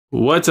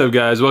What's up,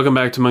 guys? Welcome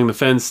back to Among the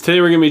Fence. Today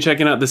we're going to be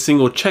checking out the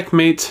single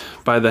Checkmate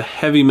by the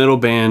heavy metal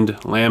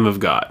band Lamb of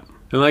God.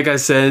 And like I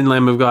said,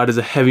 Lamb of God is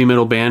a heavy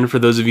metal band. For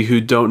those of you who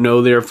don't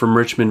know, they're from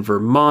Richmond,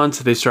 Vermont.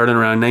 They started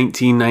around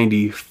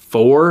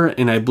 1994,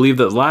 and I believe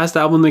the last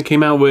album they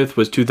came out with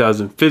was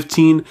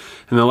 2015,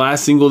 and the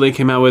last single they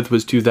came out with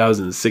was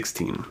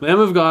 2016. Lamb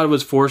of God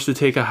was forced to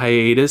take a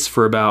hiatus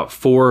for about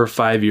 4 or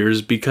 5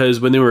 years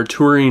because when they were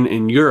touring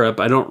in Europe,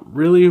 I don't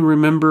really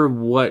remember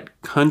what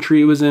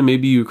country it was in,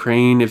 maybe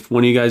Ukraine. If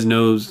one of you guys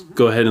knows,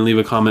 go ahead and leave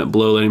a comment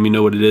below letting me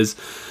know what it is.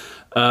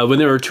 When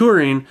they were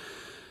touring,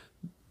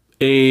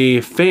 a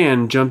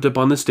fan jumped up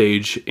on the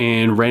stage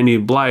and Randy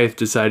Blythe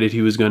decided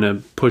he was going to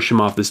push him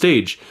off the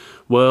stage.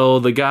 Well,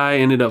 the guy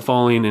ended up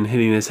falling and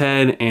hitting his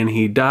head and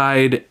he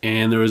died,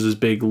 and there was this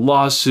big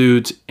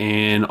lawsuit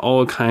and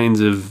all kinds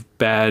of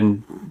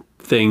bad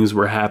things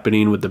were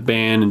happening with the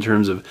band in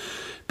terms of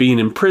being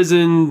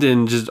imprisoned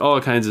and just all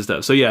kinds of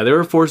stuff. So yeah, they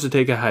were forced to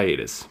take a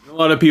hiatus. A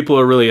lot of people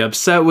are really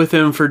upset with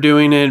him for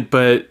doing it,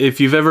 but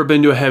if you've ever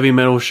been to a heavy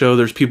metal show,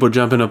 there's people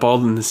jumping up all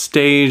on the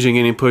stage and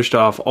getting pushed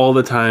off all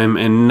the time,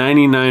 and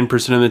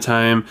 99% of the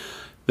time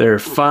they're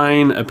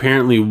fine.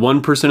 Apparently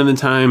 1% of the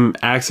time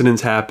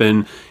accidents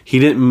happen. He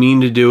didn't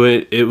mean to do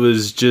it. It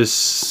was just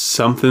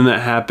something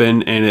that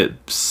happened, and it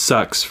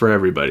sucks for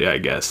everybody, I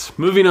guess.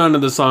 Moving on to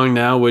the song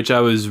now, which I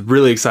was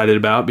really excited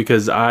about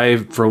because I,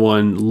 for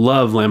one,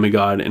 love Lamb of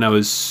God, and I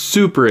was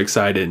super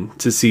excited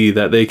to see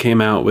that they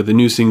came out with a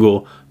new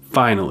single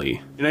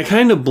finally. And I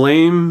kind of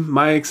blame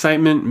my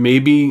excitement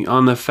maybe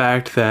on the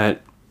fact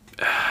that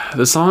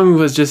the song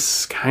was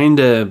just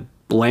kind of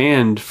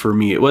bland for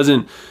me. It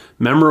wasn't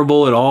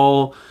memorable at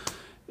all.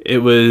 It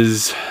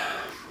was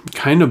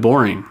kind of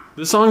boring.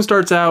 The song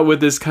starts out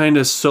with this kind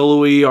of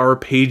solo-y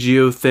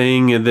arpeggio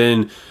thing, and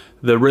then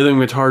the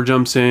rhythm guitar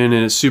jumps in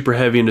and it's super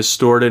heavy and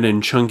distorted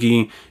and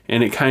chunky,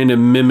 and it kind of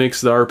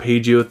mimics the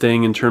arpeggio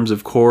thing in terms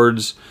of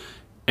chords.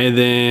 And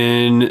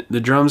then the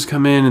drums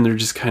come in and they're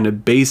just kind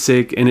of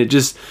basic, and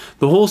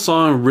the whole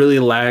song really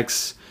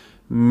lacks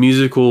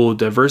musical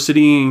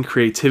diversity and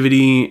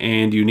creativity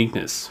and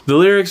uniqueness. The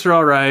lyrics are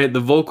all right, the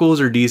vocals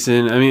are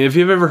decent. I mean, if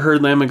you've ever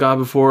heard Lamb of God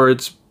before,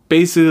 it's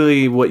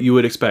basically what you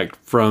would expect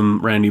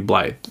from Randy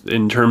Blythe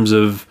in terms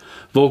of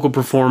vocal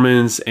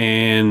performance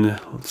and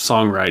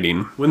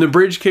songwriting. When the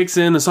bridge kicks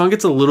in, the song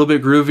gets a little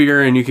bit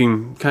groovier and you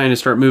can kind of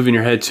start moving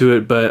your head to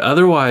it, but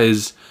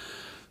otherwise,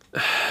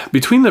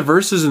 between the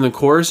verses and the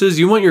choruses,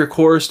 you want your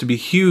chorus to be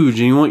huge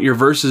and you want your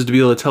verses to be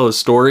able to tell a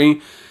story.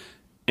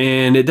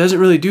 And it doesn't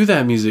really do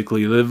that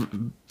musically.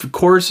 The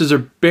choruses are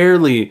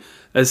barely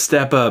a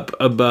step up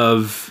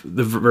above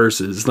the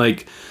verses.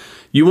 Like,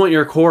 you want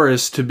your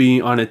chorus to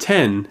be on a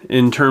 10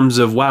 in terms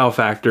of wow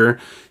factor,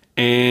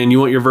 and you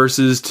want your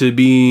verses to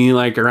be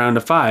like around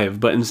a 5,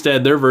 but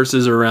instead their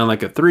verses are around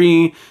like a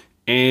 3,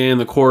 and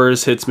the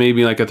chorus hits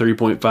maybe like a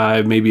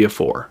 3.5, maybe a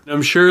 4.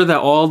 I'm sure that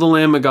all the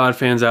Lamb of God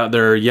fans out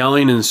there are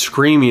yelling and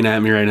screaming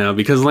at me right now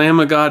because Lamb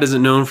of God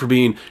isn't known for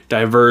being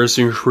diverse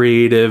and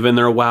creative, and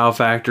their wow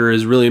factor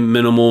is really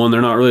minimal, and they're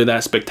not really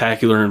that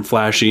spectacular and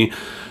flashy.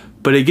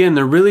 But again,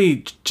 they're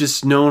really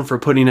just known for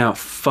putting out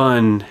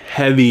fun,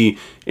 heavy,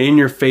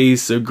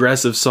 in-your-face,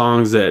 aggressive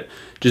songs that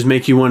just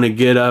make you want to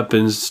get up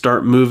and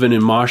start moving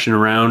and moshing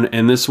around,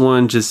 and this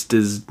one just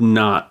is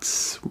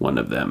not one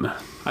of them.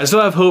 I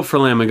still have hope for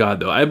Lamb of God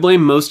though. I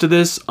blame most of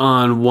this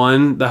on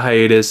 1, the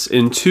hiatus,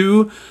 and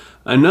 2,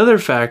 another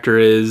factor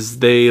is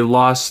they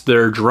lost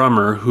their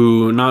drummer,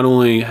 who not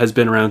only has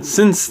been around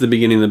since the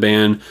beginning of the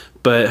band,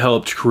 but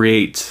helped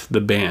create the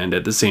band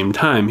at the same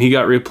time. He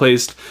got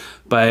replaced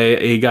by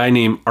a guy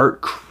named Art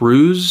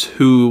Cruz,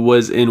 who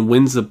was in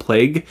Winds the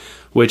Plague,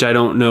 which I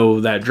don't know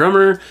that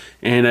drummer,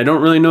 and I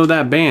don't really know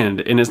that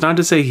band. And it's not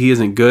to say he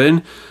isn't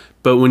good,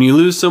 but when you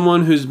lose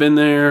someone who's been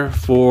there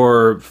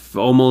for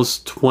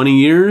almost 20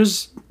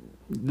 years,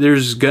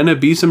 there's gonna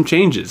be some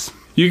changes.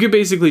 You could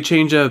basically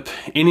change up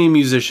any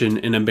musician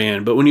in a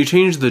band, but when you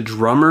change the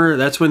drummer,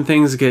 that's when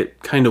things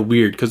get kind of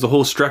weird because the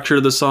whole structure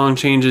of the song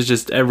changes,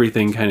 just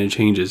everything kind of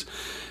changes.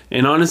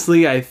 And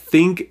honestly, I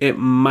think it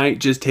might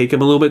just take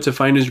him a little bit to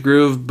find his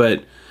groove,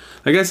 but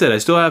like I said, I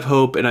still have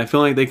hope and I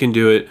feel like they can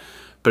do it.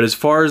 But as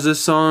far as this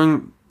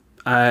song,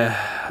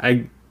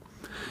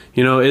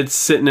 you know, it's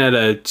sitting at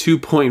a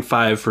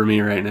 2.5 for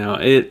me right now.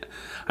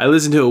 I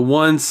listened to it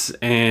once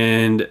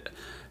and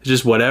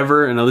just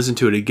whatever, and I listened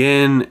to it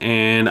again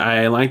and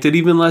I liked it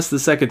even less the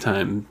second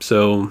time.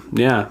 So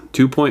yeah,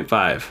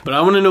 2.5. But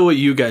I want to know what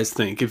you guys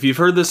think. If you've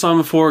heard this song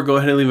before, go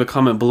ahead and leave a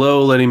comment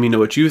below letting me know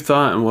what you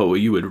thought and what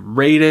you would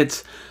rate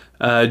it.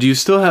 Do you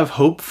still have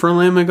hope for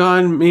Lamb of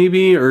God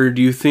maybe, or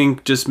do you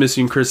think just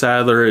missing Chris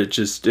Adler, it's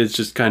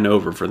just kind of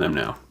over for them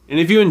now? And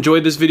if you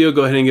enjoyed this video,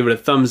 go ahead and give it a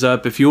thumbs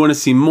up. If you want to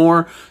see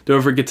more,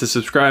 don't forget to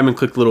subscribe and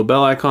click the little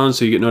bell icon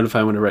so you get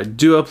notified whenever I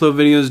do upload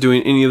videos.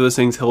 Doing any of those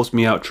things helps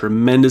me out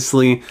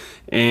tremendously,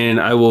 and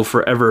I will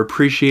forever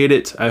appreciate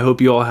it. I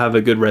hope you all have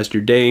a good rest of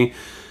your day,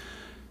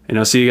 and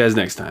I'll see you guys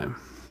next time.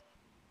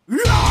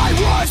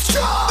 I was